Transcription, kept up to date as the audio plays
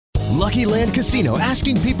Lucky Land Casino,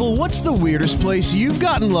 asking people, what's the weirdest place you've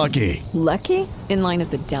gotten lucky? Lucky? In line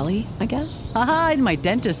at the deli, I guess? Aha, in my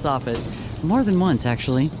dentist's office. More than once,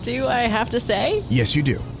 actually. Do I have to say? Yes, you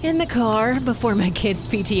do. In the car before my kids'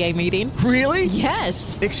 PTA meeting. Really?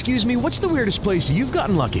 Yes. Excuse me, what's the weirdest place you've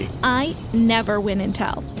gotten lucky? I never win and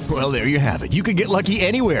tell. Well, there you have it. You can get lucky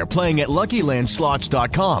anywhere, playing at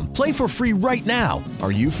LuckyLandSlots.com. Play for free right now.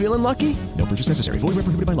 Are you feeling lucky? No purchase necessary. Void where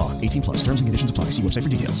prohibited by law. 18 plus. Terms and conditions apply. See website for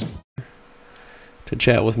details. To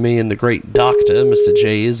chat with me and the great doctor, Mr.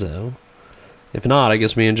 Jay Izzo. If not, I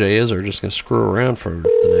guess me and Jay Izzo are just going to screw around for the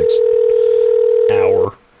next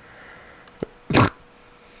hour.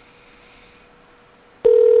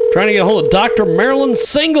 Trying to get a hold of Dr. Marilyn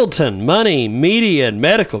Singleton, money, media, and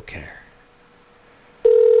medical care.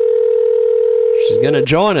 She's going to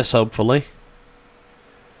join us, hopefully.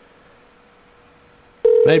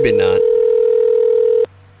 Maybe not.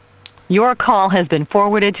 Your call has been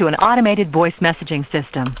forwarded to an automated voice messaging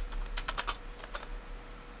system.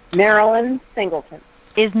 Marilyn Singleton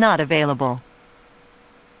Is not available.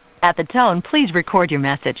 At the tone, please record your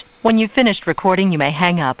message. When you've finished recording, you may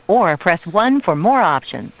hang up or press 1 for more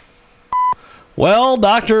options. Well,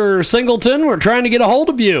 Dr. Singleton, we're trying to get a hold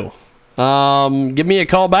of you. Give me a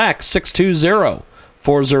call back,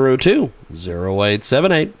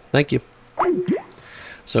 620-402-0878. Thank you.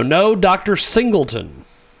 So no Dr. Singleton.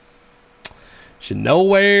 She's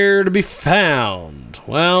nowhere to be found.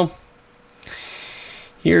 Well,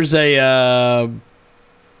 here's a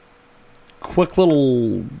quick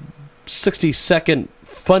little 60-second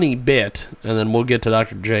funny bit, and then we'll get to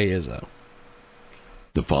Dr. Jay Izzo.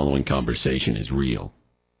 The following conversation is real.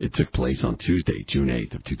 It took place on Tuesday, June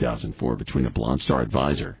 8th of 2004 between a Blonde Star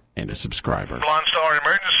advisor and a subscriber. Blonde Star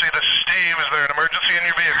emergency, this is Steve. Is there an emergency in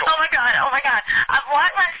your vehicle? Oh my god. I've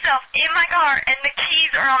locked myself in my car and the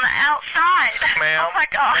keys are on the outside. Ma'am, oh my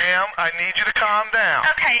god. Ma'am, I need you to calm down.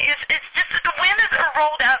 Okay, it's just that the windows are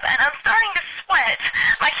rolled up and I'm starting to sweat.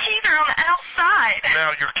 My keys are on the outside.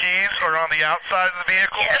 Now, your keys are on the outside of the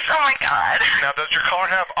vehicle? Yes, oh my god. Now, does your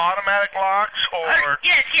car have automatic locks or...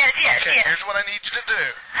 Yes. Okay, here's what I need you to do.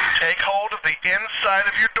 Take hold of the inside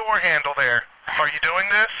of your door handle there. Are you doing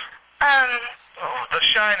this? The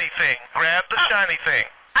shiny thing. Grab the shiny thing.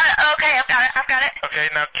 Okay, I've got it. Okay,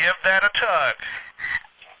 now give that a tug.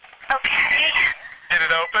 Okay. Did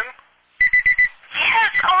it open?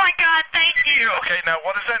 Yes, oh my god, thank you. Okay, now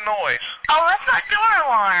what is that noise? Oh, that's my door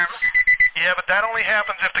alarm. Yeah, but that only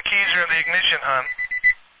happens if the keys are in the ignition, hon.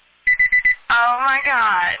 Oh my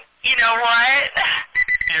god. You know what?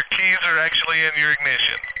 Your keys are actually in your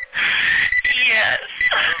ignition. Yes.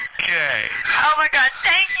 Okay. Oh my god,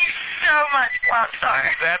 thank you so much, Blonde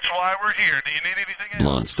Star. That's why we're here. Do you need anything else?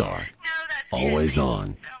 Blonde Star. No, that's Always it.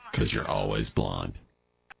 on, because you're always blonde.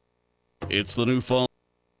 It's the new phone.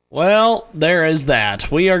 Well, there is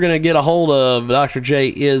that. We are going to get a hold of Dr.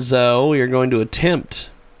 Jay Izzo. We are going to attempt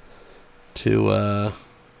to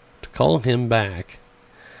call him back.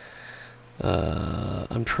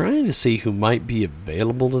 I'm trying to see who might be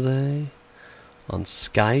available today on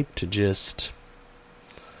Skype to just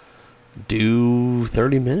do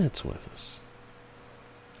 30 minutes with us.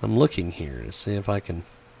 I'm looking here to see if I can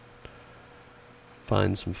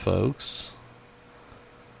find some folks.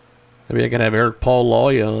 Maybe I could have Eric Paul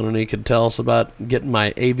Loya on and he could tell us about getting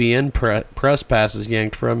my AVN press passes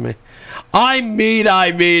yanked from me. I mean,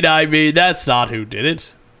 that's not who did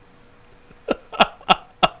it.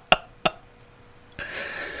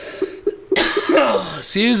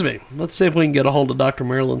 Excuse me. Let's see if we can get a hold of Dr.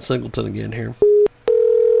 Marilyn Singleton again here.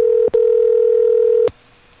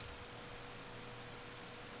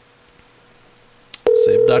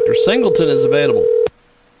 See if Dr. Singleton is available.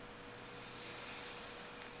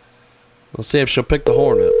 Let's see if she'll pick the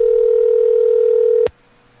horn up.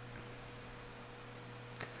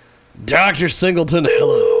 Dr. Singleton,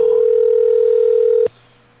 hello.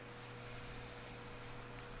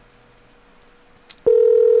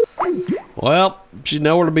 Well, she's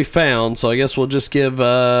nowhere to be found, so I guess we'll just give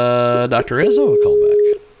Dr. Izzo a call back.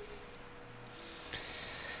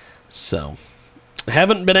 So,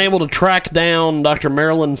 haven't been able to track down Dr.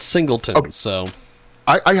 Marilyn Singleton, so...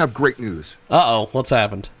 I have great news. Uh-oh, what's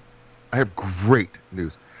happened? I have great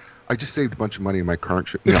news. I just saved a bunch of money in my car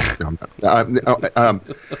insurance.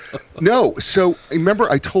 No, so remember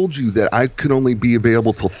I told you that I could only be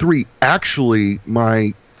available till 3. Actually,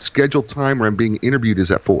 my scheduled time where I'm being interviewed is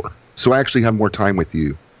at 4. So I actually have more time with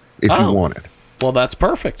you if you want it. Well, that's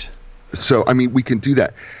perfect. So, I mean, we can do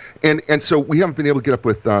that. And so we haven't been able to get up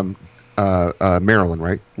with Marilyn,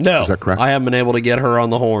 right? No. Is that correct? I haven't been able to get her on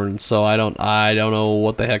the horn, so I don't know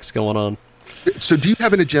what the heck's going on. So do you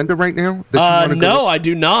have an agenda right now? That you wanna no, I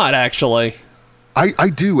do not actually. I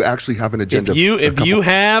do actually have an agenda.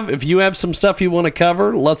 If you have some stuff you want to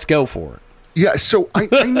cover, let's go for it. Yeah, so I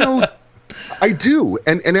know I do,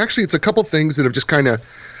 and actually it's a couple things that have just kind of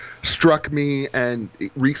struck me and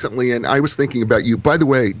recently, and I was thinking about you. By the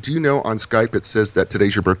way, do you know on Skype it says that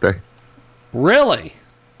today's your birthday? Really?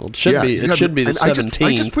 Well, it should be. It should be the 17th.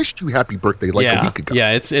 I just wished you happy birthday a week ago.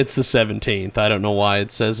 Yeah, it's the 17th. I don't know why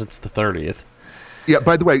it says it's the 30th. Yeah,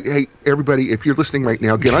 by the way, hey, everybody, if you're listening right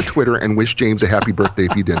now, get on Twitter and wish James a happy birthday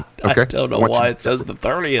if you didn't, okay? I don't know why it says the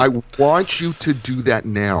 30th. I want you to do that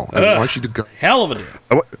now. I want you to go. Hell of a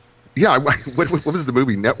deal. What was the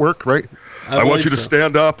movie? Network, right? I want you to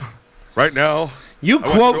stand up right now. You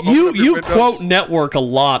quote Network a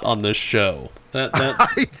lot on this show.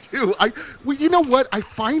 I do. Well, you know what? I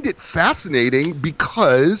find it fascinating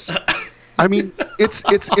because, I mean, it's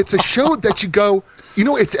a show that you go, you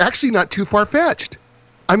know, it's actually not too far-fetched.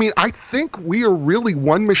 I mean, I think we are really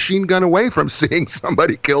one machine gun away from seeing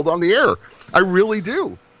somebody killed on the air. I really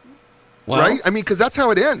do. Well, right? I mean, because that's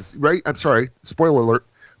how it ends, right? I'm sorry, spoiler alert.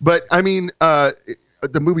 But, I mean,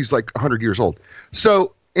 the movie's like 100 years old.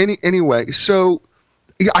 So, anyway, so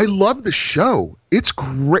yeah, I love the show. It's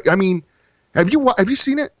great. I mean, have you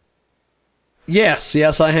seen it? Yes,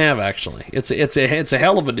 I have actually. It's a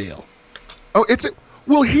hell of a deal. Oh,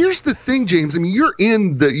 well, here's the thing, James. I mean, you're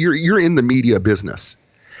in the media business,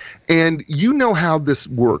 and you know how this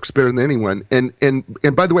works better than anyone. And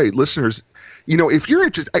by the way, listeners, you know, if you're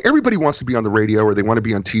interested, everybody wants to be on the radio or they want to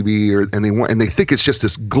be on TV and they think it's just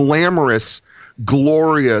this glamorous,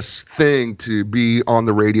 glorious thing to be on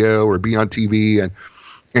the radio or be on TV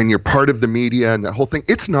and you're part of the media and the whole thing.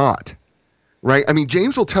 It's not, right? I mean,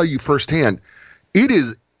 James will tell you firsthand, it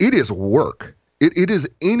is work. It is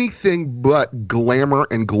anything but glamour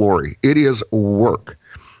and glory. It is work.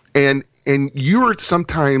 And you're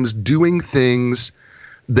sometimes doing things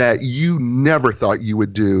that you never thought you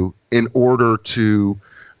would do in order to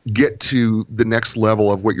get to the next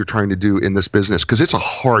level of what you're trying to do in this business, because it's a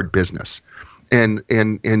hard business. And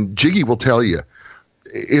Jiggy will tell you,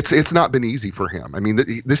 it's not been easy for him. I mean,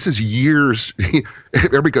 this is years.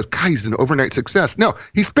 Everybody goes, God, he's an overnight success. No,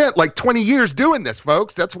 he spent like 20 years doing this,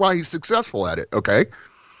 folks. That's why he's successful at it, okay?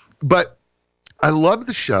 But I love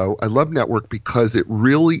the show. I love Network because it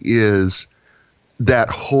really is that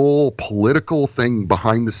whole political thing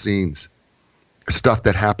behind the scenes, stuff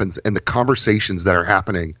that happens and the conversations that are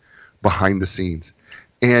happening behind the scenes.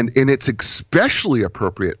 And it's especially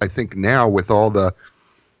appropriate, I think, now with all the,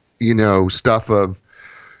 you know, stuff of,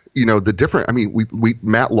 you know, the different, I mean,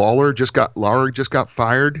 Matt Lawler just got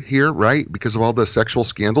fired here, right? Because of all the sexual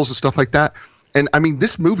scandals and stuff like that. And I mean,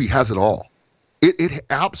 this movie has it all. It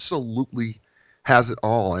absolutely has it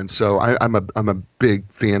all. And so I'm a big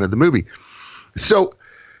fan of the movie. So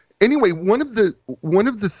anyway, one of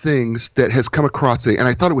the things that has come across today, and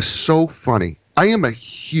I thought it was so funny. I am a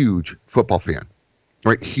huge football fan,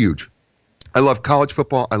 right? Huge. I love college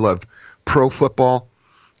football. I love pro football.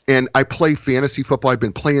 And I play fantasy football. I've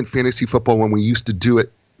been playing fantasy football when we used to do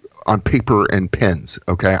it on paper and pens,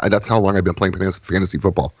 okay? That's how long I've been playing fantasy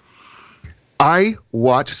football. I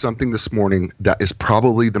watched something this morning that is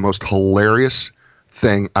probably the most hilarious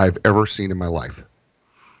thing I've ever seen in my life.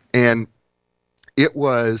 And it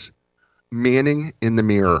was Manning in the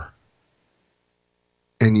Mirror.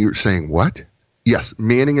 And you're saying, what? Yes,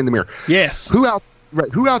 Manning in the Mirror. Yes. Who out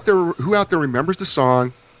there remembers the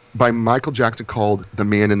song by Michael Jackson called The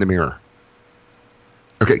Man in the Mirror?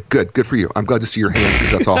 Okay, good for you. I'm glad to see your hands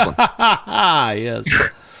because that's awesome. Yes.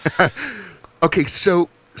 Okay, so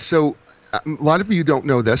a lot of you don't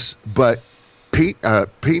know this, but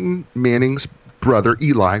Peyton Manning's brother,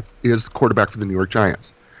 Eli, is the quarterback for the New York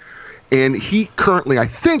Giants. And he currently, I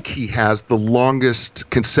think he has the longest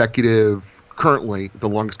consecutive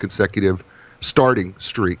starting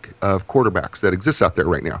streak of quarterbacks that exists out there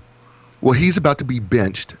right now. Well, he's about to be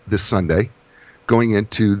benched this Sunday going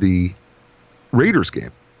into the Raiders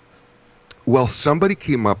game. Well, somebody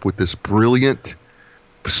came up with this brilliant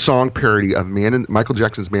song parody of Michael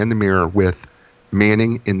Jackson's Man in the Mirror with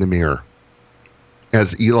Manning in the Mirror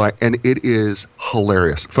as Eli, and it is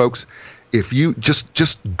hilarious. Folks, if you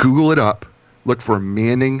just Google it up, look for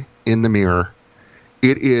Manning in the Mirror.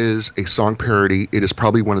 It is a song parody. It is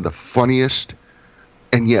probably one of the funniest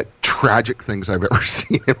and yet tragic things I've ever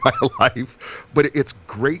seen in my life. But it's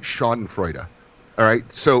great schadenfreude. All right.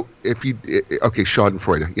 So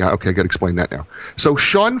schadenfreude. Yeah. Okay. I got to explain that now. So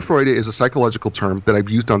schadenfreude is a psychological term that I've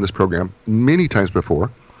used on this program many times before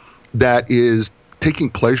that is taking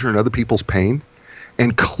pleasure in other people's pain.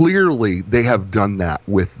 And clearly they have done that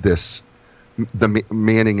with the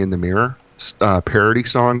Manning in the Mirror parody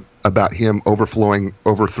song about him overthrowing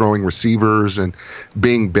receivers and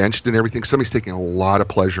being benched and everything. Somebody's taking a lot of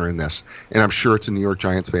pleasure in this, and I'm sure it's a New York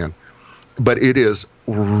Giants fan. But it is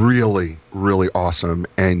really, really awesome,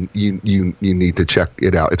 and you need to check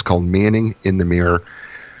it out. It's called Manning in the Mirror.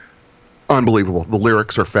 Unbelievable. The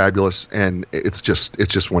lyrics are fabulous, and it's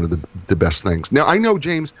just one of the best things. Now I know,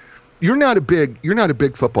 James, you're not a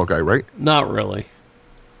big football guy, right? Not really.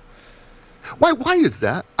 Why is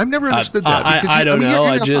that? I've never understood that. I don't know.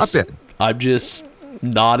 I'm just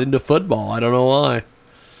not into football. I don't know why.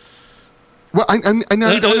 Well, I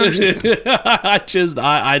know you don't understand.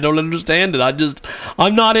 I don't understand it.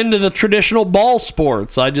 I'm not into the traditional ball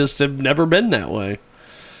sports. I just have never been that way.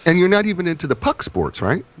 And you're not even into the puck sports,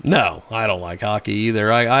 right? No, I don't like hockey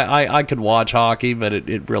either. I could watch hockey, but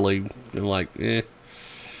it really, I'm like, eh.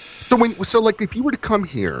 So like if you were to come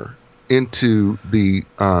here into the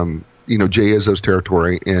Jay Izzo's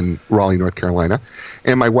territory in Raleigh, North Carolina,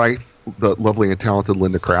 and my wife, the lovely and talented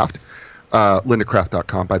Linda Kraft,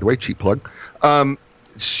 lindacraft.com, by the way, cheap plug.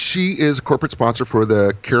 She is a corporate sponsor for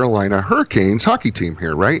the Carolina Hurricanes hockey team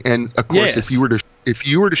here, right? And of course, yes. if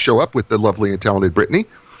you were to show up with the lovely and talented Brittany,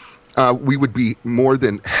 we would be more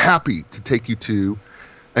than happy to take you to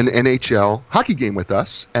an NHL hockey game with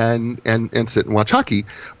us and sit and watch hockey.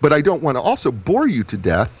 But I don't want to also bore you to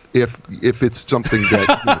death if it's something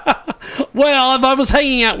that. Well, if I was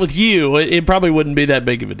hanging out with you, it probably wouldn't be that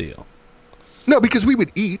big of a deal. No, because we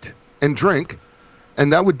would eat and drink,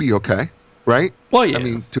 and that would be okay, right? Well, yeah.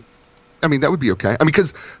 I mean, that would be okay. I mean,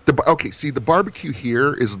 because the barbecue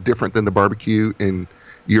here is different than the barbecue in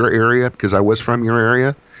your area, because I was from your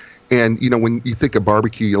area. And, when you think of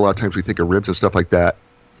barbecue, a lot of times we think of ribs and stuff like that.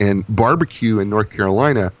 And barbecue in North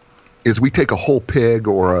Carolina is we take a whole pig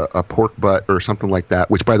or a pork butt or something like that,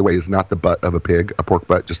 which, by the way, is not the butt of a pig, a pork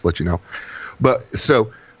butt, just to let you know. But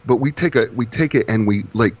we take it and we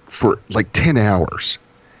for 10 hours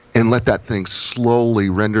and let that thing slowly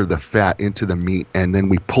render the fat into the meat, and then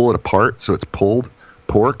we pull it apart so it's pulled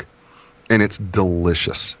pork, and it's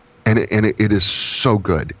delicious. And it is so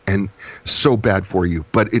good and so bad for you,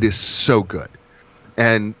 but it is so good.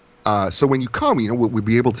 And so when you come, we'll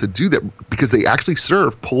be able to do that because they actually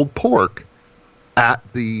serve pulled pork at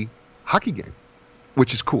the hockey game,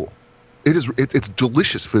 which is cool. It's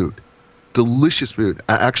delicious food. Delicious food.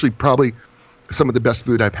 Actually, probably some of the best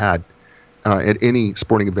food I've had at any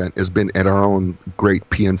sporting event has been at our own great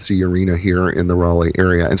PNC arena here in the Raleigh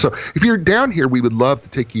area. And so if you're down here, we would love to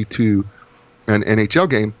take you to an NHL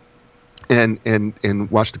game and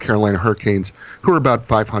watch the Carolina Hurricanes, who are about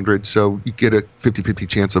 500. So you get a 50-50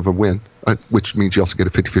 chance of a win, which means you also get a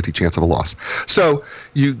 50-50 chance of a loss. So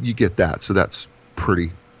you get that. So that's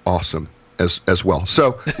pretty awesome as well.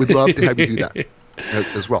 So we'd love to have you do that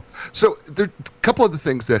as well. So there are a couple of the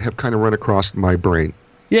things that have kind of run across my brain.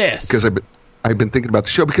 Yes. Because I've been thinking about the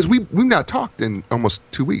show, because we've not talked in almost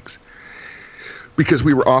 2 weeks because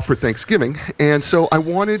we were off for Thanksgiving. And so I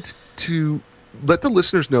wanted to let the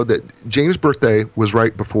listeners know that James' birthday was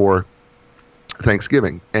right before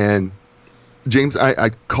Thanksgiving. And James, I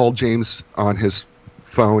called James on his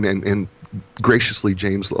phone, and graciously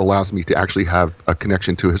James allows me to actually have a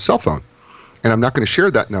connection to his cell phone. And I'm not going to share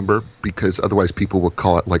that number because otherwise people will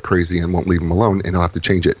call it like crazy and won't leave him alone, and I'll have to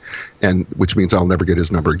change it, and which means I'll never get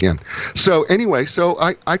his number again. So anyway,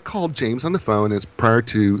 I called James on the phone. It's prior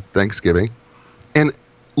to Thanksgiving. And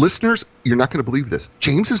listeners, you're not going to believe this.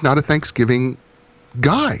 James is not a Thanksgiving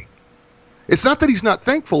guy. It's not that he's not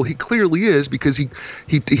thankful. He clearly is, because he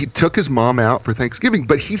took his mom out for Thanksgiving,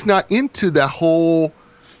 but he's not into the whole,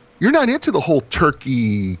 you're not into the whole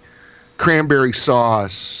turkey, cranberry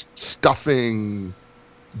sauce, stuffing,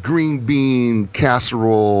 green bean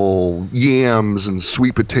casserole, yams, and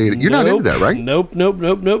sweet potato. You're not into that, right? Nope.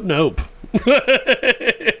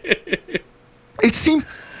 It seems,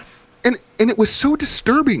 and it was so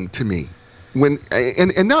disturbing to me when,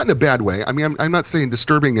 and not in a bad way. I mean, I'm not saying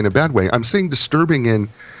disturbing in a bad way. I'm saying disturbing in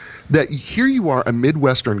that here you are, a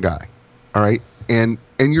Midwestern guy, all right, and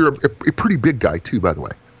you're a pretty big guy too, by the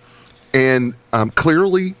way, and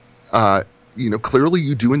clearly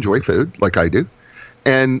you do enjoy food like I do.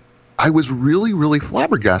 And I was really, really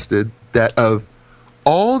flabbergasted that of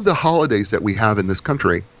all the holidays that we have in this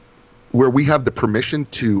country where we have the permission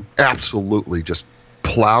to absolutely just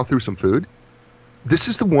plow through some food, this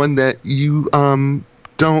is the one that you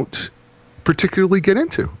don't particularly get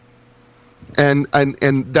into. And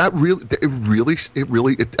that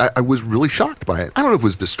I was really shocked by it. I don't know if it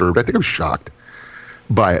was disturbed. I think I was shocked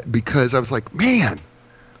by it, because I was like, man,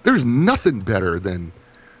 there's nothing better than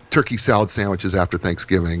turkey salad sandwiches after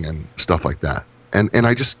Thanksgiving and stuff like that. And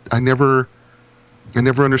I never I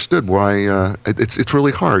never understood why it's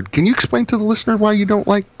really hard. Can you explain to the listener why you don't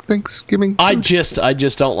like Thanksgiving? I just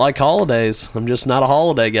don't like holidays. I'm just not a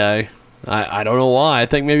holiday guy. I don't know why. I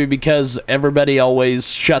think maybe because everybody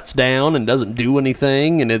always shuts down and doesn't do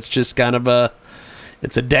anything, and it's just kind of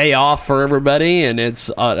it's a day off for everybody, and it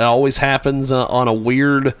always happens on a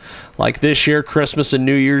weird, like this year, Christmas and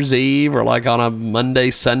New Year's Eve, or like on a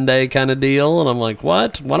Monday, Sunday kind of deal. And I'm like,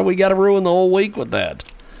 what? Why do we got to ruin the whole week with that?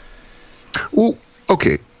 Well,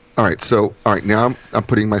 okay. All right. Now I'm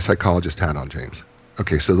putting my psychologist hat on, James.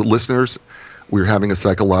 Okay. So the listeners, we're having a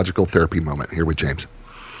psychological therapy moment here with James.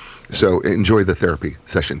 So enjoy the therapy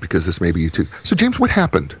session, because this may be you too. So James, what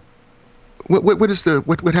happened?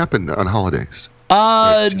 What happened on holidays?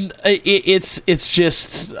 It's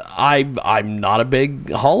just I'm not a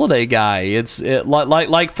big holiday guy. It's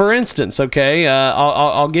like for instance, okay,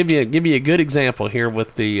 I'll give you a good example here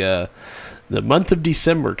with the month of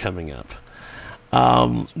December coming up.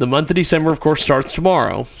 The month of December, of course, starts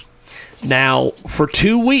tomorrow. Now, for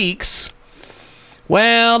 2 weeks.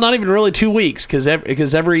 Well, not even really 2 weeks, because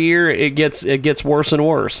every year it gets worse and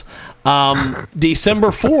worse.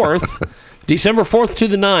 December 4th to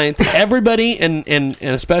the 9th, everybody, and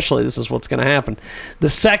especially this is what's going to happen, the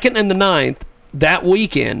 2nd and the 9th, that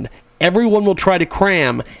weekend, everyone will try to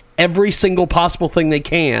cram every single possible thing they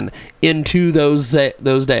can into those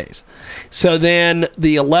days. So then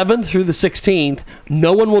the 11th through the 16th,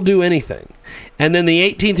 no one will do anything. And then the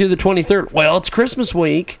 18th through the 23rd, well, it's Christmas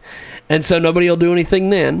week, and so nobody will do anything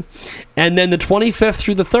then. And then the 25th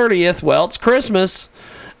through the 30th, well, it's Christmas,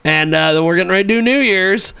 and then we're getting ready to do New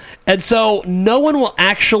Year's. And so no one will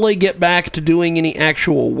actually get back to doing any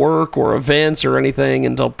actual work or events or anything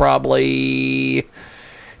until probably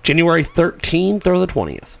January 13th or the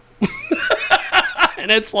 20th.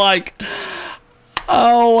 And it's like,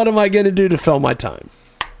 oh, what am I going to do to fill my time?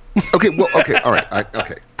 Okay, all right,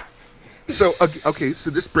 okay. So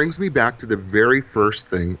this brings me back to the very first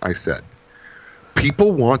thing I said.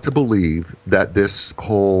 People want to believe that this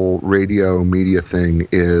whole radio media thing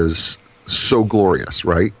is so glorious,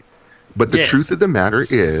 right? But the truth of the matter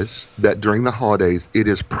is that during the holidays, it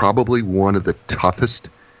is probably one of the toughest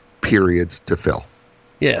periods to fill.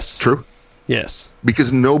 Yes. True? Yes.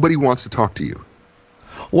 Because nobody wants to talk to you.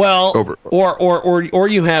 Well, or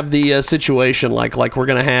you have the situation like we're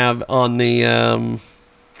going to have on the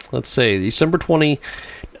let's see, December 20.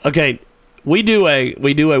 Okay, we do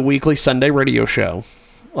a weekly Sunday radio show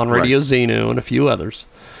on Radio Xenu and a few others.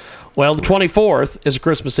 Well, the 24th is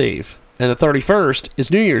Christmas Eve, and the 31st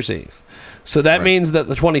is New Year's Eve. So that means that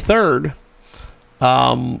the 23rd,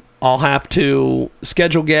 I'll have to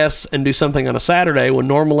schedule guests and do something on a Saturday when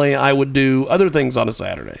normally I would do other things on a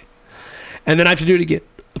Saturday. And then I have to do it again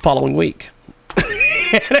the following week.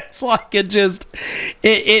 And it's like it's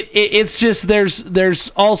just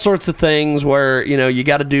there's all sorts of things where you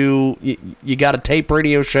got to tape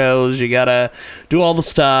radio shows, you got to do all the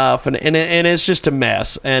stuff, and it's just a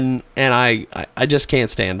mess, and I just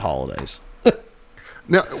can't stand holidays.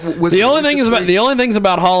 Now, the only things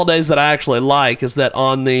about holidays that I actually like is that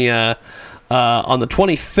on the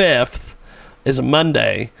 25th is a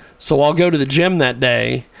Monday, so I'll go to the gym that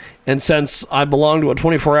day. And since I belong to a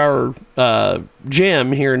 24-hour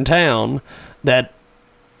gym here in town that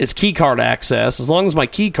is key card access, as long as my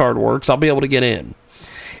key card works, I'll be able to get in.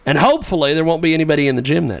 And hopefully there won't be anybody in the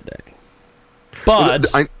gym that day. But...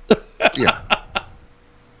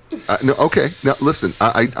 no, okay. Now, listen,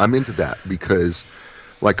 I'm into that because,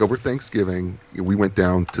 like, over Thanksgiving, we went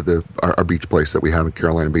down to our beach place that we have in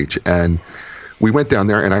Carolina Beach, and we went down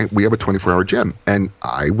there, and we have a 24-hour gym, and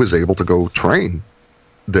I was able to go train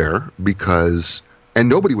there and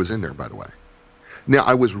nobody was in there, by the way. Now,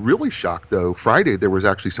 I was really shocked, though. Friday, there was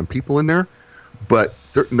actually some people in there, but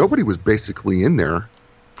nobody was basically in there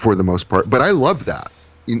for the most part. But I love that.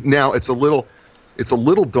 Now, it's a little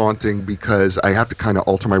daunting because I have to kind of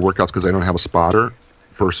alter my workouts because I don't have a spotter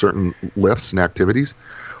for certain lifts and activities.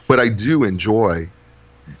 But I do enjoy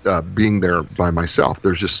being there by myself.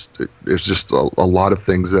 There's just a lot of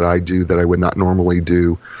things that I do that I would not normally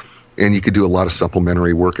do. And you could do a lot of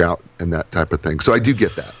supplementary workout and that type of thing. So I do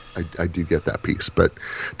get that. I do get that piece. But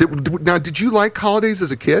now, did you like holidays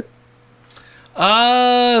as a kid?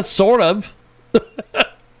 Sort of.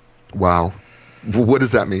 Wow. What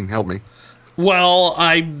does that mean? Help me. Well,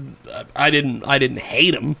 I didn't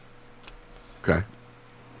hate them. Okay.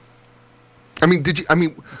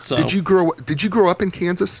 Did you grow up in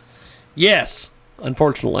Kansas? Yes.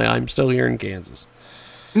 Unfortunately, I'm still here in Kansas.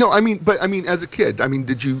 No, as a kid,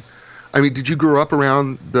 did you grow up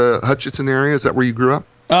around the Hutchinson area? Is that where you grew up?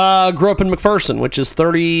 Grew up in McPherson, which is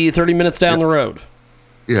 30 minutes down the road.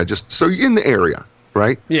 Yeah, just so you're in the area.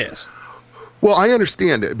 right? Yes. Well, I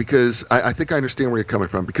understand it because I think I understand where you're coming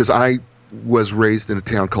from, because I was raised in a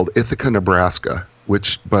town called Ithaca, Nebraska,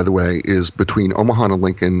 which, by the way, is between Omaha and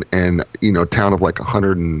Lincoln, and, a town of like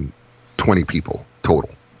 120 people total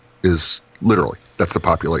is literally, that's the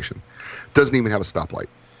population. Doesn't even have a stoplight.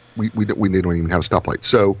 We don't even have a stoplight.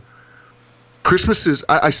 So Christmas is,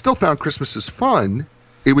 I still found Christmas is fun.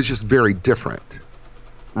 It was just very different,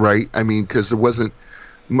 right? I mean, because there wasn't,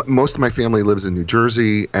 most of my family lives in New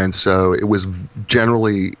Jersey, and so it was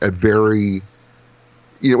generally a very,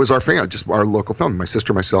 it was our family, just our local family, my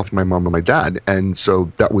sister, myself, my mom, and my dad. And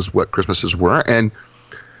so that was what Christmases were. And,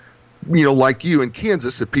 like you in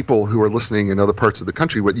Kansas, if people who are listening in other parts of the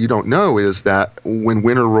country, what you don't know is that when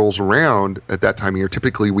winter rolls around at that time of year,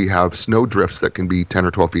 typically we have snow drifts that can be 10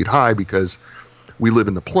 or 12 feet high because we live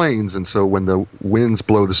in the plains. And so when the winds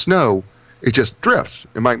blow the snow, it just drifts.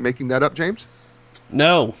 Am I making that up, James?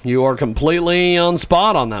 No, you are completely on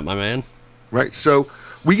spot on that, my man. Right. So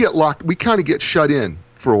we get locked. We kind of get shut in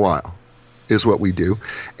for a while is what we do.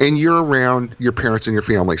 And you're around your parents and your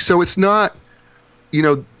family. So it's not,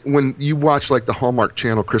 when you watch like the Hallmark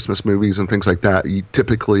Channel Christmas movies and things like that, you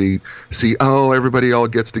typically see, everybody all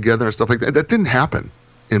gets together and stuff like that. That didn't happen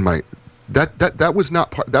in my, that was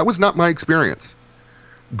not my experience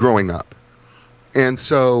growing up. And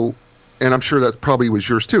so, and I'm sure that probably was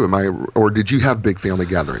yours too. Or did you have big family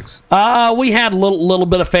gatherings? We had a little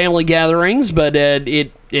bit of family gatherings, but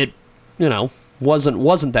it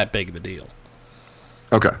wasn't that big of a deal.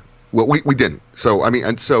 Okay. Well, we didn't. So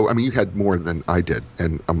you had more than I did,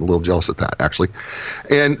 and I'm a little jealous of that, actually.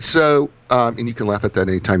 And so, and you can laugh at that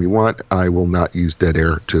anytime you want. I will not use dead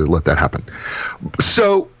air to let that happen.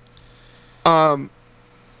 So, and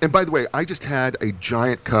by the way, I just had a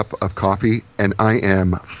giant cup of coffee, and I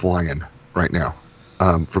am flying right now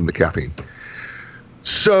from the caffeine.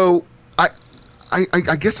 So, I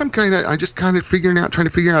guess I'm trying to figure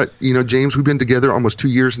out, James, we've been together almost 2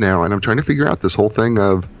 years now, and I'm trying to figure out this whole thing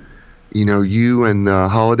of, you and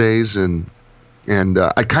holidays, and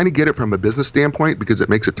I kind of get it from a business standpoint because it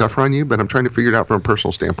makes it tougher on you, but I'm trying to figure it out from a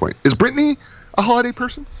personal standpoint. Is Brittany a holiday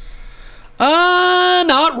person?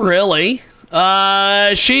 Not really.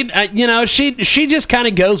 She just kind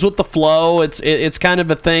of goes with the flow. It's kind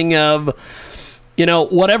of a thing of,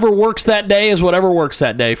 whatever works that day is whatever works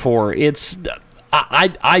that day for.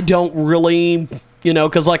 I don't really,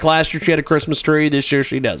 because like last year she had a Christmas tree. This year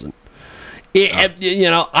she doesn't. It's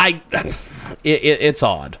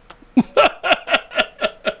odd.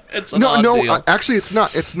 It's an odd deal. Actually, it's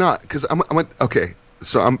not. It's not, because I'm okay.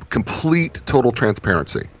 So I'm complete total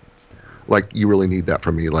transparency. Like, you really need that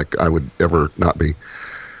from me. Like I would ever not be.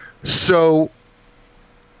 So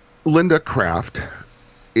Linda Kraft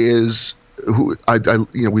is who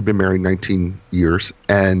we've been married 19 years,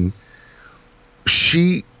 and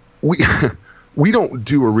we don't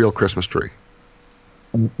do a real Christmas tree.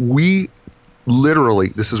 We literally,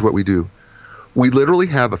 this is what we do. We literally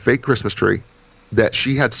have a fake Christmas tree that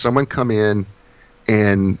she had someone come in,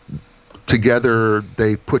 and together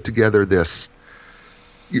they put together this,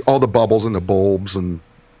 all the bubbles and the bulbs and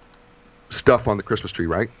stuff on the Christmas tree,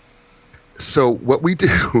 right? So what we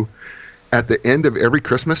do at the end of every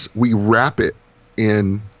Christmas, we wrap it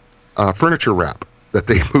in furniture wrap that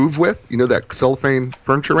they move with, that cellophane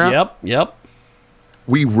furniture wrap? Yep.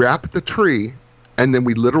 We wrap the tree, and then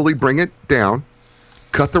we literally bring it down,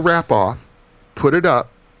 cut the wrap off, put it up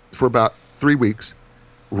for about 3 weeks,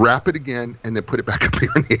 wrap it again, and then put it back up here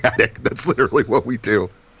in the attic. That's literally what we do.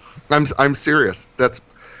 I'm serious.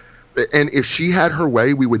 And if she had her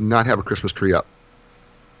way, we would not have a Christmas tree up.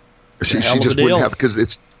 She just wouldn't have, because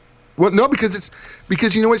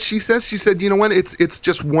because you know what she says? She said, it's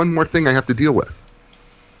just one more thing I have to deal with.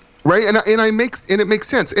 Right? And it makes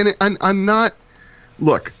sense. And I'm not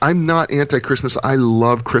anti-Christmas. I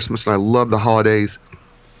love Christmas, and I love the holidays,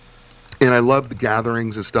 and I love the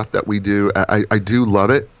gatherings and stuff that we do. I do love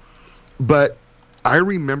it. But I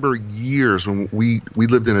remember years when we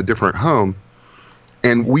lived in a different home,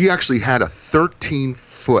 and we actually had a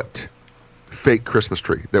 13-foot fake Christmas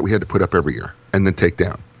tree that we had to put up every year and then take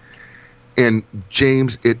down. And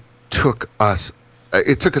James, it took us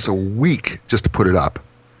a week just to put it up.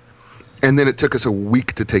 And then it took us a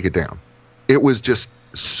week to take it down. It was just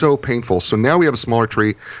so painful. So now we have a smaller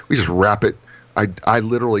tree. We just wrap it. I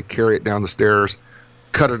literally carry it down the stairs,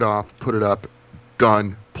 cut it off, put it up,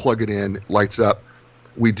 done, plug it in, lights up.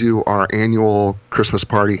 We do our annual Christmas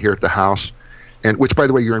party here at the house, and which, by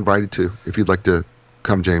the way, you're invited to if you'd like to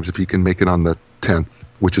come, James, if you can make it on the 10th,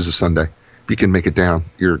 which is a Sunday. If you can make it down,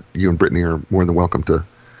 you and Brittany are more than welcome to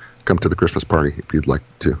come to the Christmas party if you'd like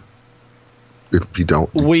to. if you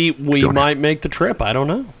don't, we might make the trip. I don't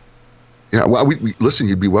know. Yeah, well, we listen.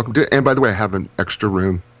 You'd be welcome to it. And by the way, I have an extra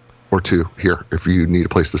room or two here if you need a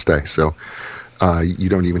place to stay. So you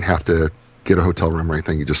don't even have to get a hotel room or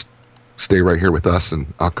anything. You just stay right here with us,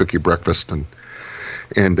 and I'll cook you breakfast, and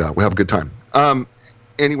we'll have a good time.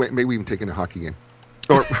 Anyway, maybe we even take in a hockey game.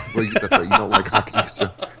 Or well, that's right. You don't like hockey,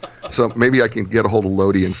 so maybe I can get a hold of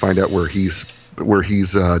Lodi and find out where he's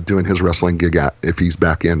doing his wrestling gig at, if he's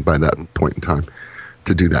back in by that point in time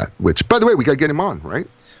to do that. Which, by the way, we got to get him on, right?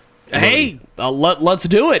 Hey, let's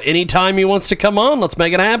do it. Anytime he wants to come on, let's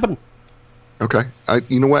make it happen. Okay.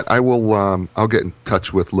 You know what? I will. I'll get in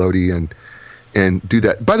touch with Lodi and do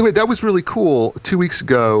that. By the way, that was really cool. 2 weeks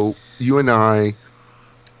ago, you and I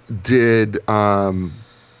did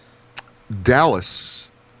Dallas.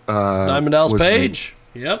 Diamond Dallas Page.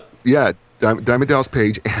 Yep. Yeah, Diamond Dallas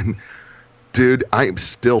Page. And, dude, I am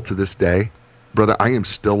still, to this day, brother, I am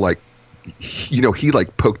still like, he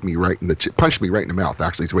like poked me right in the punched me right in the mouth,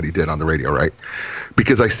 actually, is what he did on the radio, right?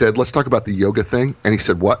 Because I said, let's talk about the yoga thing. And he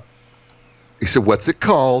said, what? He said, what's it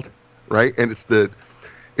called? Right? And it's the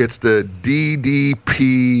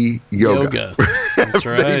DDP yoga. That's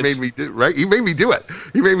right. He made me do, right? He made me do it.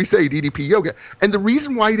 He made me say DDP yoga. And the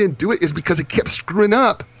reason why he didn't do it is because it kept screwing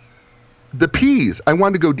up the P's. I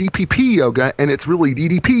wanted to go DPP yoga, and it's really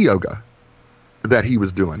DDP yoga that he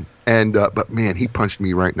was doing. And but man, he punched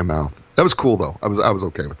me right in the mouth. That was cool though. I was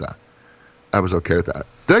okay with that. I was okay with that.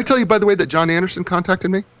 Did I tell you, by the way, that John Anderson contacted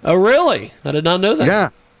me? Oh, really? I did not know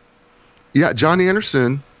that. Yeah. John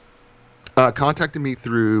Anderson contacted me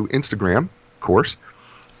through Instagram, of course,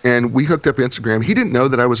 and we hooked up Instagram. He didn't know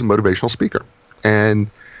that I was a motivational speaker, and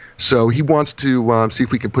so he wants to see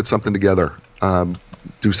if we can put something together,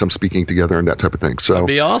 do some speaking together and that type of thing. So that'd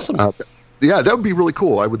be awesome. Yeah, that would be really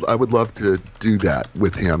cool. I would love to do that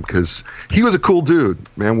with him because he was a cool dude,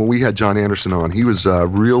 man. When we had John Anderson on, he was a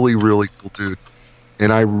really, really cool dude,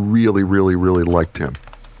 and I really, really, really liked him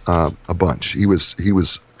a bunch. He was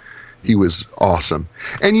awesome.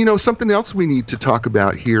 And something else we need to talk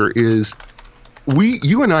about here is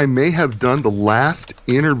you and I may have done the last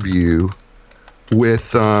interview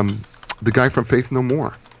with the guy from Faith No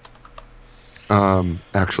More.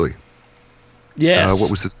 Actually, yes. What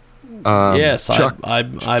was his? Yes, Chuck. I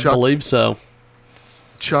believe so.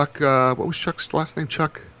 Chuck. What was Chuck's last name?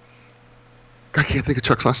 Chuck. I can't think of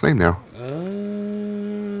Chuck's last name now.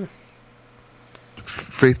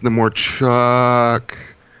 Faith No More. Chuck.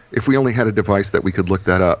 If we only had a device that we could look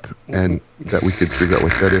that up and that we could figure out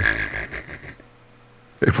what that is.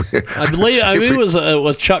 I believe it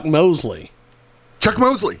was Chuck Mosley. Chuck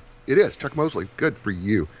Mosley. It is Chuck Mosley. Good for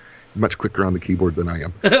you. Much quicker on the keyboard than I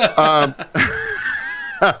am.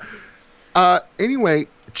 Anyway,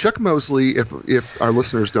 Chuck Mosley, if our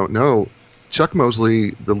listeners don't know, Chuck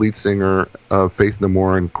Mosley, the lead singer of Faith No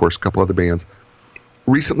More and, of course, a couple other bands,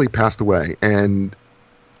 recently passed away. And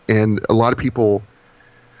a lot of people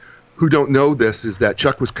who don't know this is that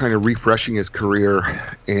Chuck was kind of refreshing his career,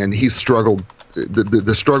 and he's struggled,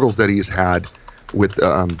 the struggles that he's had with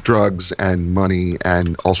drugs and money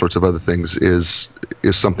and all sorts of other things is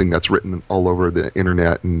something that's written all over the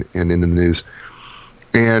internet and in the news.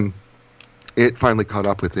 And it finally caught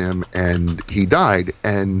up with him, and he died.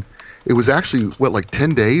 And it was actually, like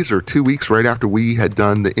 10 days or 2 weeks right after we had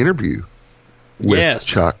done the interview with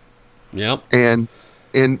Chuck. Yep. And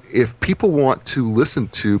if people want to listen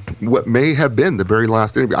to what may have been the very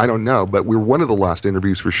last interview, I don't know, but we're one of the last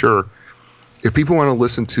interviews for sure. If people want to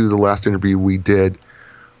listen to the last interview we did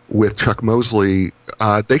with Chuck Mosley,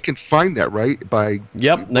 they can find that, right?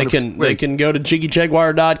 Yep, they can go to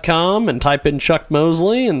jiggyjaguar.com and type in Chuck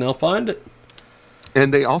Mosley, and they'll find it.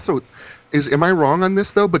 And they also am I wrong on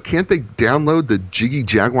this though? But can't they download the Jiggy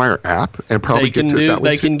Jaguar app and probably get to it that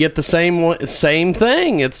way? They can get the same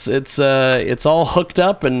thing. It's all hooked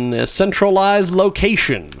up in a centralized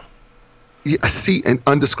location. Yeah, see, and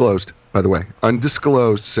undisclosed, by the way,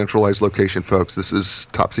 undisclosed centralized location, folks. This is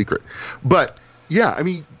top secret. But yeah, I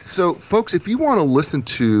mean, so folks, if you want to listen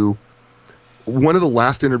to one of the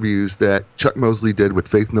last interviews that Chuck Mosley did with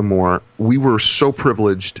Faith No More, we were so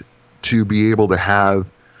privileged to be able to have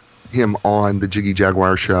him on the Jiggy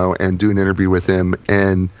Jaguar show and do an interview with him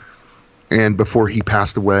and before he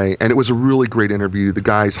passed away. And it was a really great interview. The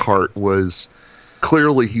guy's heart was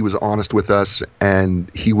clearly, he was honest with us, and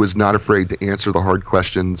he was not afraid to answer the hard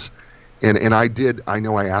questions. And I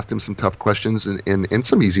know I asked him some tough questions and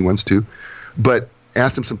some easy ones too, but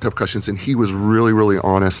asked him some tough questions, and he was really, really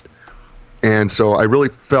honest. And so I really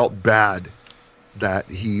felt bad that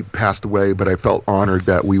he passed away, but I felt honored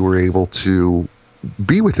that we were able to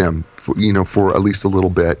be with him for at least a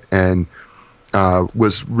little bit. And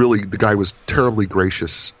the guy was terribly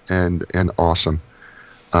gracious and awesome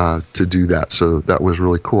to do that. So that was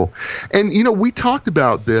really cool. And we talked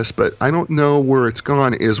about this, but I don't know where it's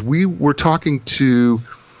gone. Is we were talking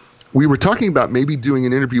about maybe doing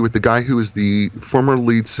an interview with the guy who is the former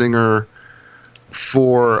lead singer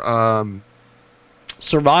for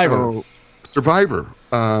Survivor. Survivor.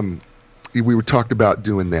 We were talked about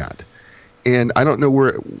doing that, and I don't know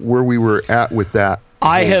where we were at with that.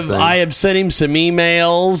 I have sent him some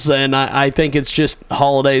emails, and I think it's just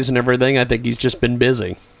holidays and everything. I think he's just been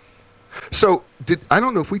busy. So I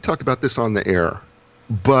don't know if we talked about this on the air,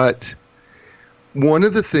 but one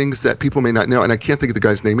of the things that people may not know, and I can't think of the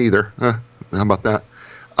guy's name either. How about that?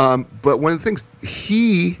 But one of the things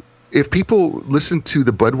if people listen to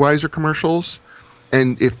the Budweiser commercials,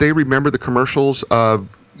 and if they remember the commercials of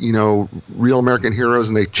Real American Heroes,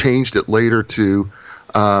 and they changed it later to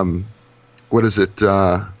what is it?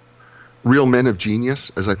 Real Men of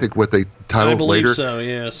Genius, as I think what they titled later. I believe so,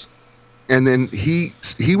 yes. And then he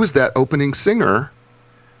was that opening singer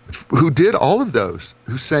who did all of those,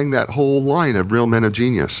 who sang that whole line of Real Men of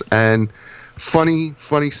Genius. And funny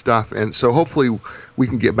stuff. And so hopefully we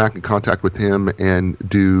can get back in contact with him and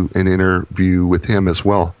do an interview with him as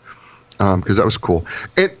well, because that was cool.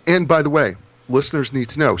 And by the way, listeners need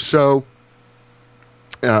to know. So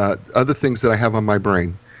other things that I have on my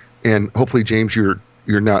brain, and hopefully, James, you're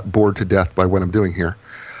not bored to death by what I'm doing here.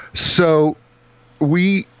 So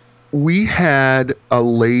we had a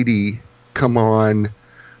lady come on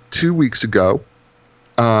 2 weeks ago,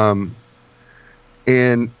 and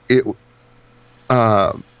it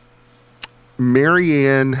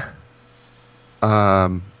Marianne,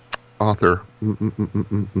 author.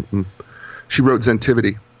 She wrote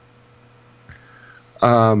Zentivity.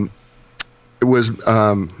 It was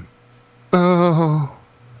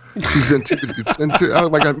she's oh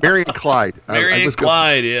my God, Marianne Clyde. Marianne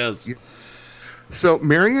Clyde, yes. So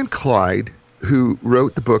Marianne Clyde, who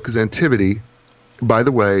wrote the book Zentivity, by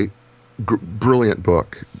the way, brilliant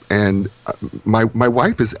book. And my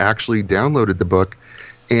wife has actually downloaded the book,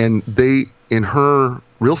 and in her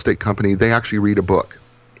real estate company, they actually read a book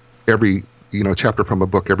every chapter from a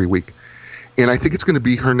book every week. And I think it's going to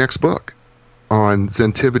be her next book on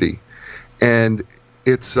Zentivity. And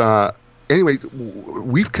it's anyway,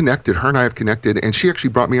 we've connected. Her and I have connected, and she actually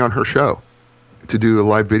brought me on her show to do a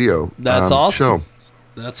live video. That's awesome. Show.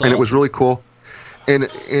 That's awesome. And it was really cool, and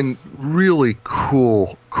really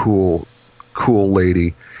cool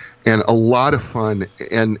lady, and a lot of fun.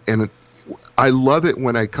 And I love it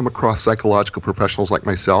when I come across psychological professionals like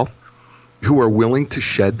myself who are willing to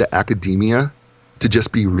shed the academia to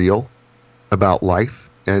just be real about life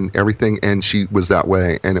and everything. And she was that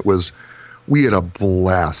way, and we had a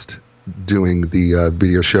blast doing the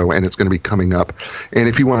video show, and it's going to be coming up. And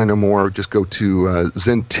if you want to know more, just go to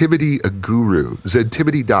Zentivity.guru,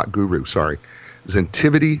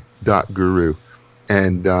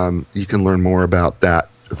 and you can learn more about that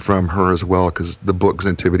from her as well, because the book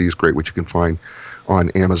Zentivity is great, which you can find on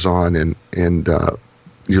Amazon and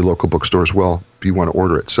your local bookstore as well if you want to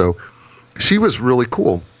order it. So she was really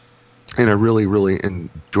cool, and I really, really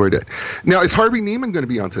enjoyed it. Now, is Harvey Neiman going to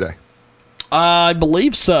be on today? I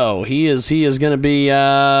believe so. He is going to be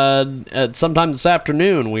at sometime this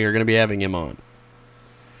afternoon. We are going to be having him on.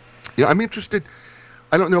 Yeah, I'm interested.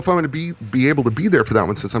 I don't know if I'm going to be able to be there for that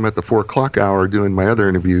one, since I'm at the 4:00 hour doing my other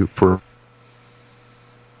interview for.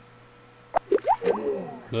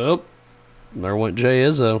 Nope. There went Jay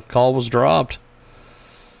Izzo. Call was dropped.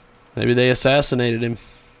 Maybe they assassinated him.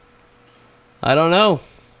 I don't know.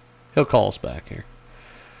 He'll call us back here.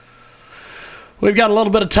 We've got a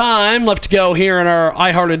little bit of time left to go here in our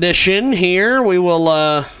iHeart edition here. We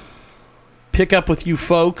will pick up with you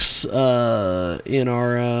folks in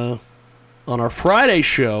our on our Friday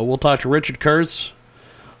show. We'll talk to Richard Kurtz,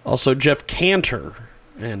 also Jeff Cantor,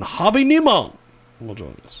 and Javi Neiman will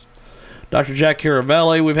join us. Dr. Jack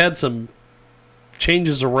Caravelli. We've had some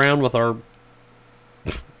changes around with our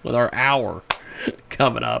hour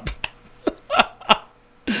coming up.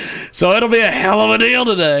 So it'll be a hell of a deal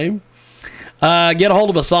today. Get a hold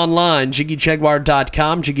of us online,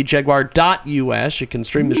 JiggyJaguar.com, JiggyJaguar.us. You can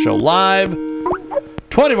stream the show live,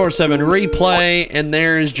 24/7 replay, and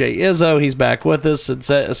there's Jay Izzo. He's back with us.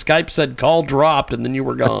 Skype said call dropped, and then you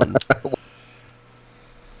were gone.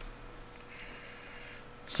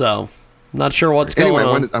 So, not sure what's going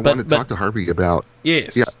on. I wanted to talk to Harvey about...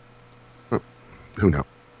 Yes. Yeah. Who knows?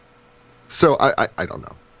 So, I don't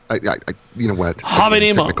know. I you know what?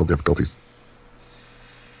 Technical difficulties.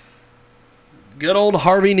 Good old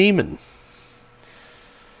Harvey Neiman.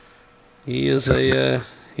 He is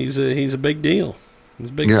he's a big deal. He's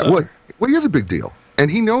a big Yeah, star. well, he is a big deal,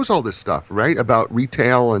 and he knows all this stuff, right? About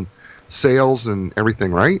retail and sales and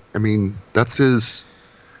everything, right? I mean, that's his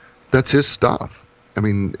stuff. I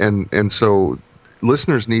mean, and so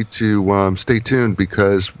listeners need to stay tuned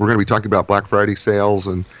because we're going to be talking about Black Friday sales,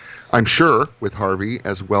 and I'm sure with Harvey,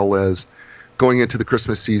 as well as going into the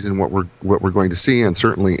Christmas season, what we're going to see, and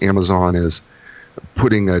certainly Amazon is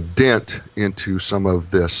putting a dent into some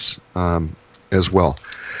of this as well.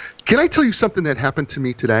 Can I tell you something that happened to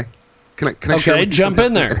me today? Can I share with you jump something?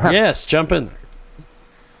 in there. Yes, jump in there.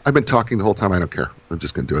 I've been talking the whole time. I don't care. I'm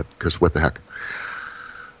just going to do it because what the heck.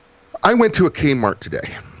 I went to a Kmart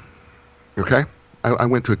today. Okay? I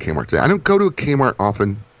went to a Kmart today. I don't go to a Kmart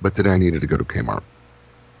often, but today I needed to go to Kmart.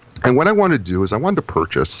 And what I wanted to do is I wanted to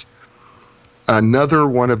purchase another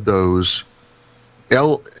one of those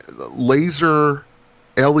laser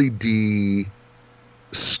LED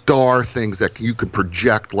star things that you can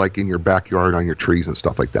project like in your backyard on your trees and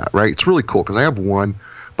stuff like that, right? It's really cool because I have one,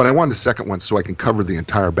 but I wanted a second one so I can cover the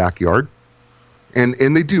entire backyard. And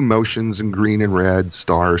they do motions in green and red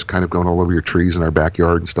stars kind of going all over your trees in our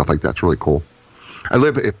backyard and stuff like that. It's really cool.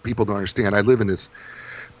 If people don't understand, I live in this,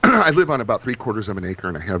 I live on about 3/4 of an acre,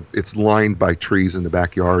 and it's lined by trees in the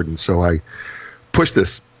backyard. And so I push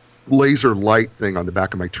this laser light thing on the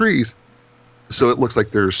back of my trees so it looks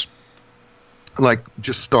like there's like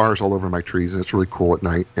just stars all over my trees, and it's really cool at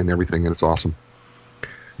night and everything, and it's awesome.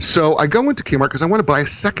 So I go into Kmart because I want to buy a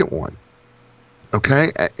second one.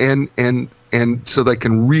 Okay? And so they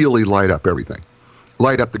can really light up everything.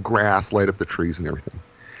 Light up the grass, light up the trees and everything.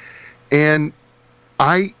 And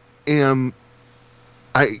Kmart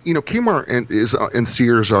and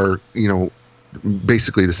Sears are,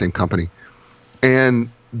 basically the same company. And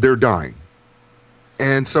they're dying.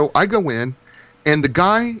 And so I go in, and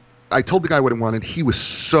I told the guy what I wanted. He was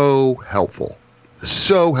so helpful.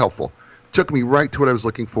 So helpful. Took me right to what I was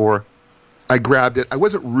looking for. I grabbed it. I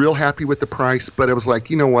wasn't real happy with the price, but I was like,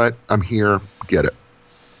 you know what? I'm here. Get it.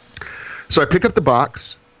 So I pick up the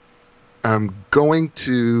box. I'm going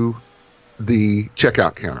to the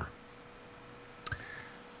checkout counter.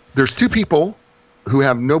 There's two people who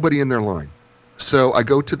have nobody in their line. So I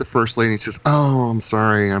go to the first lady, and she says, "Oh, I'm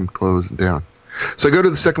sorry, I'm closed down." So I go to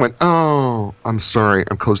the second one. "Oh, I'm sorry,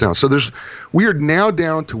 I'm closed down." So we are now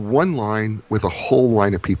down to one line with a whole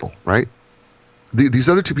line of people, right? These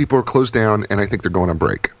other two people are closed down, and I think they're going on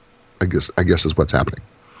break. I guess is what's happening.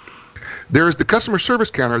 There is the customer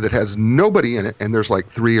service counter that has nobody in it, and there's like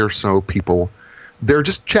 3 or so people. They're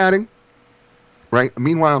just chatting, right?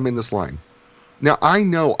 Meanwhile, I'm in this line. Now, I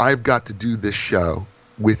know I've got to do this show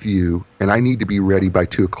with you, and I need to be ready by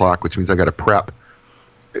 2 o'clock, which means I got to prep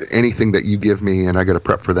anything that you give me, and I got to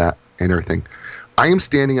prep for that and everything. I am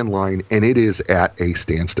standing in line, and it is at a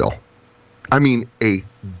standstill. I mean, a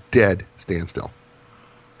dead standstill.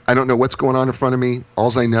 I don't know what's going on in front of me.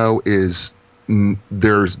 All I know is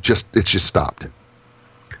it's just stopped.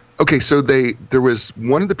 Okay, so there was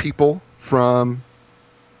one of the people from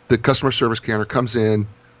the customer service counter comes in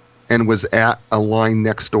and was at a line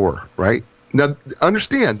next door, right? Now,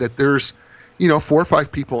 understand that there's, 4 or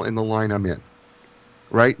 5 people in the line I'm in,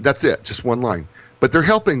 right? That's it, just one line. But they're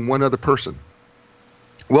helping one other person.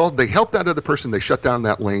 Well, they helped that other person. They shut down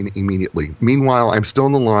that lane immediately. Meanwhile, I'm still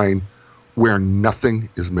in the line where nothing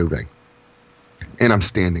is moving. And I'm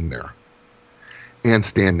standing there. And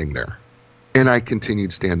standing there. And I continue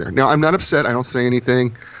to stand there. Now, I'm not upset. I don't say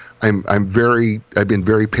anything. I've been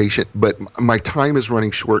very patient, but my time is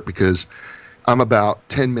running short because I'm about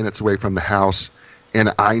 10 minutes away from the house,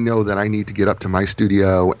 and I know that I need to get up to my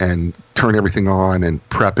studio and turn everything on and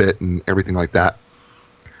prep it and everything like that.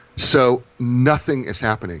 So nothing is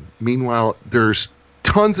happening. Meanwhile, there's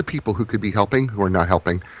tons of people who could be helping who are not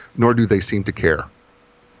helping, nor do they seem to care.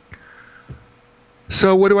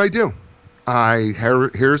 So what do?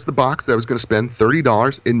 Here's the box that I was going to spend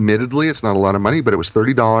 $30. Admittedly, it's not a lot of money, but it was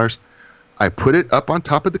 $30. I put it up on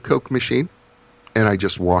top of the Coke machine, and I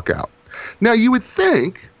just walk out. Now, you would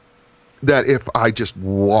think that if I just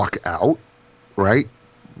walk out, right,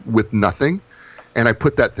 with nothing, and I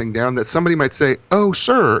put that thing down, that somebody might say, "Oh,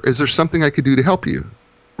 sir, is there something I could do to help you?"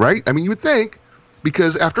 Right? I mean, you would think,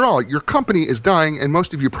 because after all, your company is dying, and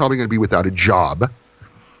most of you are probably going to be without a job,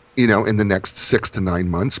 in the next 6 to 9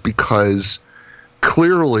 months, because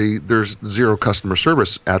clearly there's zero customer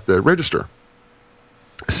service at the register.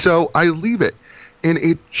 So I leave it, and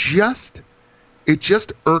it just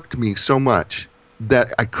irked me so much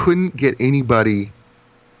that I couldn't get anybody,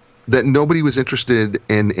 that nobody was interested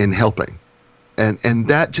in helping. And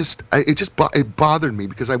that it bothered me,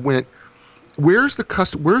 because I went, where's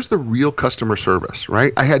the real customer service,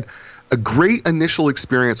 right? I a great initial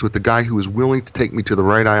experience with the guy who was willing to take me to the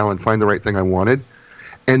right aisle and find the right thing I wanted,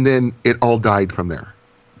 and then it all died from there.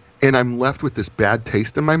 And I'm left with this bad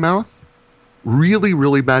taste in my mouth, really,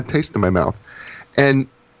 really bad taste in my mouth. And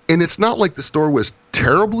it's not like the store was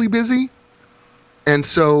terribly busy. And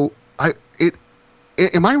so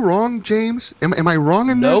am I wrong, James? Am I wrong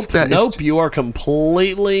in this? Nope, you are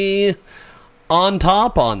completely on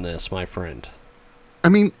top on this, my friend. I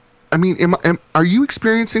mean, are you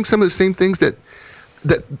experiencing some of the same things that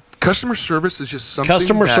customer service is just something?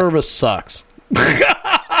 Customer service sucks.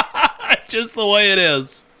 Just the way it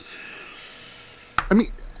is. I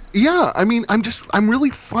mean, yeah. I mean, I'm really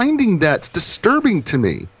finding that's disturbing to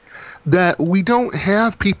me, that we don't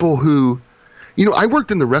have people who, I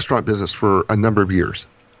worked in the restaurant business for a number of years,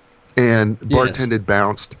 and bartended,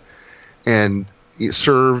 bounced, and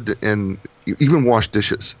served, and even washed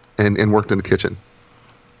dishes, and worked in the kitchen.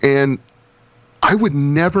 And if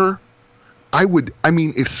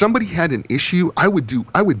somebody had an issue, I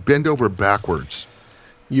would bend over backwards.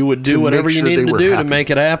 You would do whatever you needed to do to make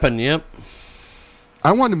it happen. Yep.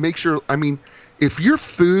 I want to make sure, if your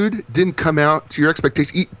food didn't come out to your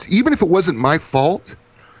expectation, even if it wasn't my fault,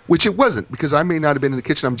 which it wasn't, because I may not have been in the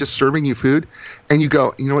kitchen, I'm just serving you food, and you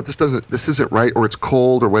go, you know what, this isn't right, or it's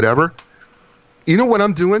cold, or whatever. You know what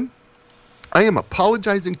I'm doing? I am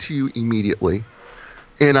apologizing to you immediately,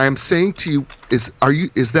 and I am saying to you, is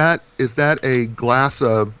that a glass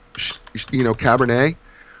of Cabernet?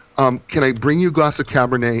 Can I bring you a glass of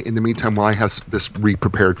Cabernet in the meantime while I have this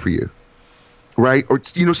pre-prepared for you? Right? Or,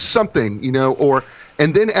 something,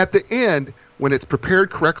 and then at the end, when it's prepared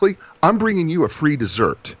correctly, I'm bringing you a free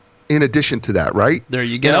dessert in addition to that, right? There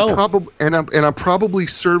you go. And I'm probably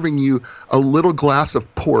serving you a little glass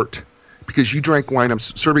of port because you drank wine. I'm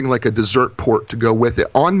serving like a dessert port to go with it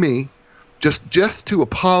on me, just to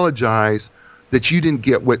apologize that you didn't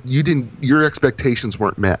get your expectations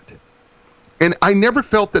weren't met. And I never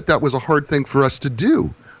felt that was a hard thing for us to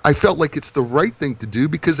do. I felt like it's the right thing to do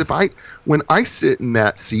because when I sit in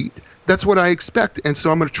that seat, that's what I expect. And so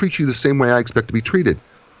I'm going to treat you the same way I expect to be treated.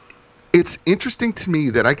 It's interesting to me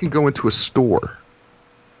that I can go into a store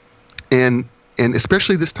and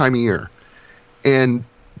especially this time of year, and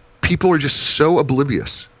people are just so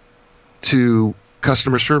oblivious to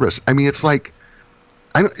customer service. I mean, it's like,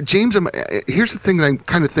 James, here's the thing that I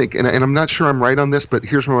kind of think, and I'm not sure I'm right on this, but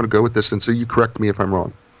here's where I want to go with this, and so you correct me if I'm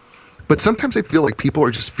wrong. But sometimes I feel like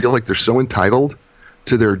people feel like they're so entitled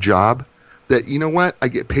to their job that, you know what, I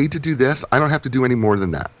get paid to do this. I don't have to do any more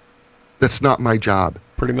than that. That's not my job.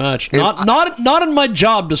 Pretty much. And not in my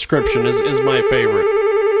job description is my favorite.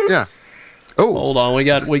 Yeah. Oh, hold on. We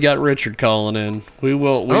got Richard calling in. We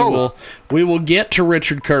will get to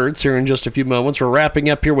Richard Kurtz here in just a few moments. We're wrapping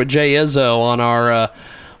up here with Jay Izzo on our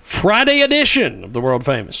Friday edition of the world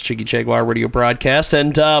famous Cheeky Jaguar radio broadcast.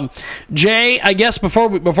 And Jay, I guess before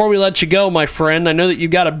we let you go, my friend, I know that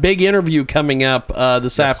you've got a big interview coming up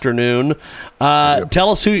this afternoon.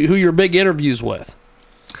 Tell us who your big interview's with.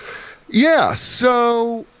 Yeah,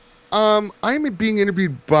 so I'm being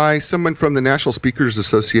interviewed by someone from the National Speakers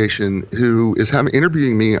Association who is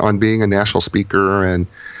interviewing me on being a national speaker, and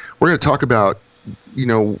we're going to talk about,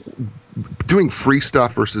 doing free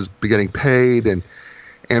stuff versus getting paid, and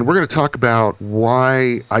we're going to talk about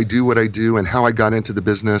why I do what I do and how I got into the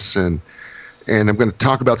business, and I'm going to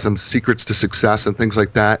talk about some secrets to success and things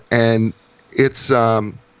like that. And it's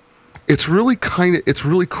really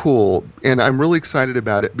cool, and I'm really excited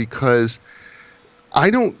about it because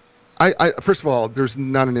first of all, there's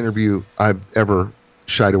not an interview I've ever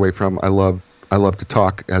shied away from. I love to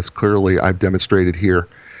talk, as clearly I've demonstrated here.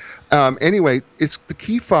 Anyway, it's the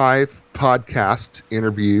Key 5 podcast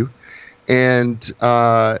interview, and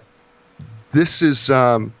this is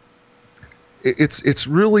it's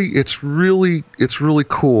really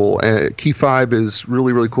cool. Key 5 is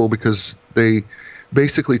really, really cool because they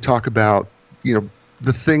basically talk about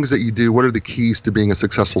the things that you do, what are the keys to being a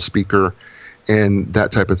successful speaker, and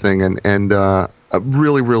that type of thing. And I'm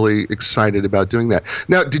really, really excited about doing that.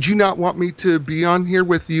 Now, did you not want me to be on here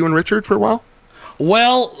with you and Richard for a while?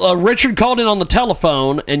 Well, Richard called in on the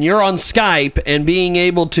telephone, and you're on Skype, and being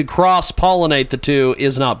able to cross-pollinate the two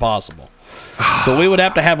is not possible. So we would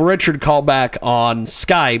have to have Richard call back on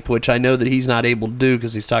Skype, which I know that he's not able to do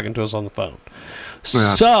because he's talking to us on the phone.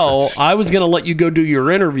 So I was going to let you go do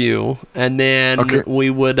your interview, and then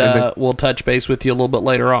we'll touch base with you a little bit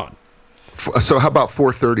later on. So how about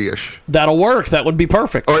 4:30ish? That'll work. That would be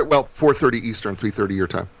perfect. All right. Well, 4:30 Eastern, 3:30 your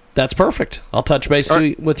time. That's perfect. I'll touch base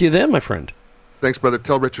with you then, my friend. Thanks, brother.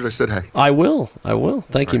 Tell Richard I said hey. I will.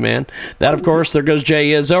 Thank you, man. That, of course, there goes Jay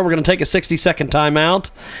Izzo. We're going to take a 60-second timeout,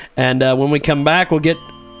 and when we come back, we'll get...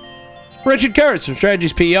 Richard Kurtz from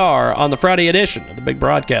Strategies PR on the Friday edition of the Big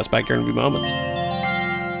Broadcast. Back here in a few moments.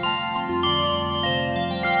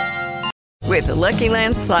 With the Lucky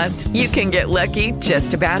Land Slots, you can get lucky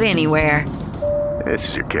just about anywhere. This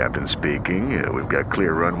is your captain speaking. We've got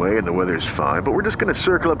clear runway and the weather's fine, but we're just going to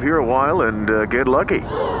circle up here a while and get lucky.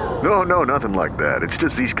 No, nothing like that. It's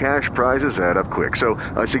just these cash prizes add up quick. So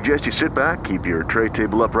I suggest you sit back, keep your tray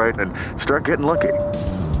table upright, and start getting lucky.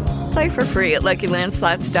 Play for free at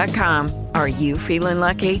LuckyLandSlots.com. Are you feeling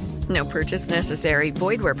lucky? No purchase necessary.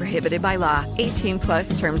 Void where prohibited by law.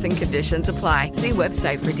 18+ terms and conditions apply. See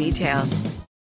website for details.